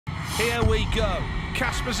Here we go.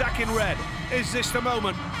 Kasprzak in red. Is this the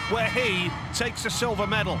moment where he takes a silver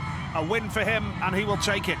medal? A win for him, and he will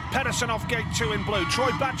take it. Pedersen off gate 2 in blue. Troy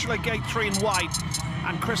Batchelor gate 3 in white.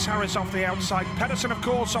 And Chris Harris off the outside. Pedersen, of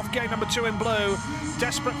course, off gate number 2 in blue.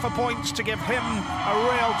 Desperate for points to give him a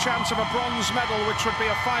real chance of a bronze medal, which would be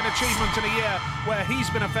a fine achievement in a year where he's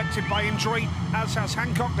been affected by injury, as has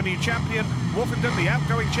Hancock, the new champion, Wolfenden, the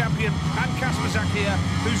outgoing champion, and Kasprzak here,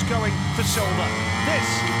 who's going for silver. This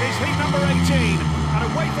is heat number 18. And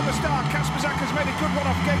away from the start, Kasprzak has made a good one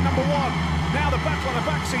off gate number 1. Now the battle on the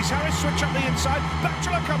back sees Harris switch up the inside.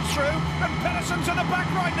 Batchelor comes through, and Pedersen's at the back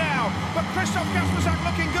right now. But Krzysztof Kasprzak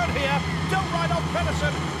looking good here. Don't ride off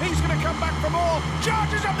Pedersen. He's going to come back for more.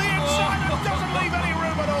 Charges up the inside and doesn't leave any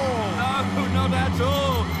room at all. No, not at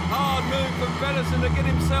all. Hard move from Pedersen to get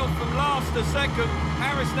himself from last to second.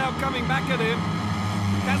 Harris now coming back at him.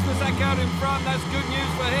 Kasprzak out in front, that's good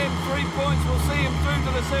news for him. 3 points will see him through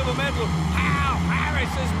to the silver medal. How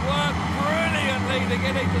Harris has worked brilliantly to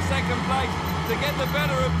get into second place, to get the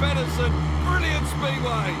better of Pedersen. Brilliant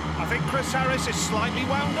Speedway. I think Chris Harris is slightly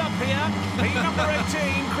wound up here. Heat number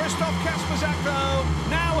 18, Krzysztof Kasprzak though,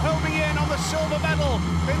 now homing in on the silver medal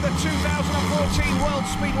in the 2014 World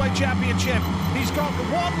Speedway Championship. He's got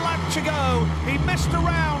 1 lap to go. He missed a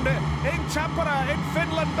round in Tampere in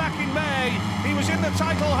Finland back in May. He was in the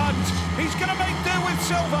title hunt. He's going to make do with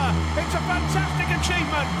silver. It's a fantastic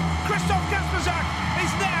achievement. Krzysztof Kasprzak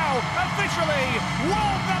is now officially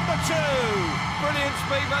world number 2. Brilliant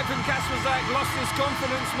speedway from Kasprzak. Lost his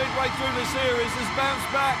confidence midway through the series, has bounced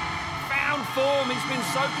back, found form. He's been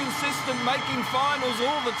so consistent, making finals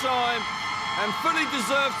all the time, and fully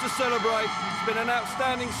deserves to celebrate. It's been an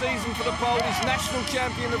outstanding season for the Pole. He's national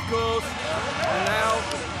champion, of course, and now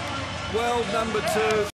world number 2.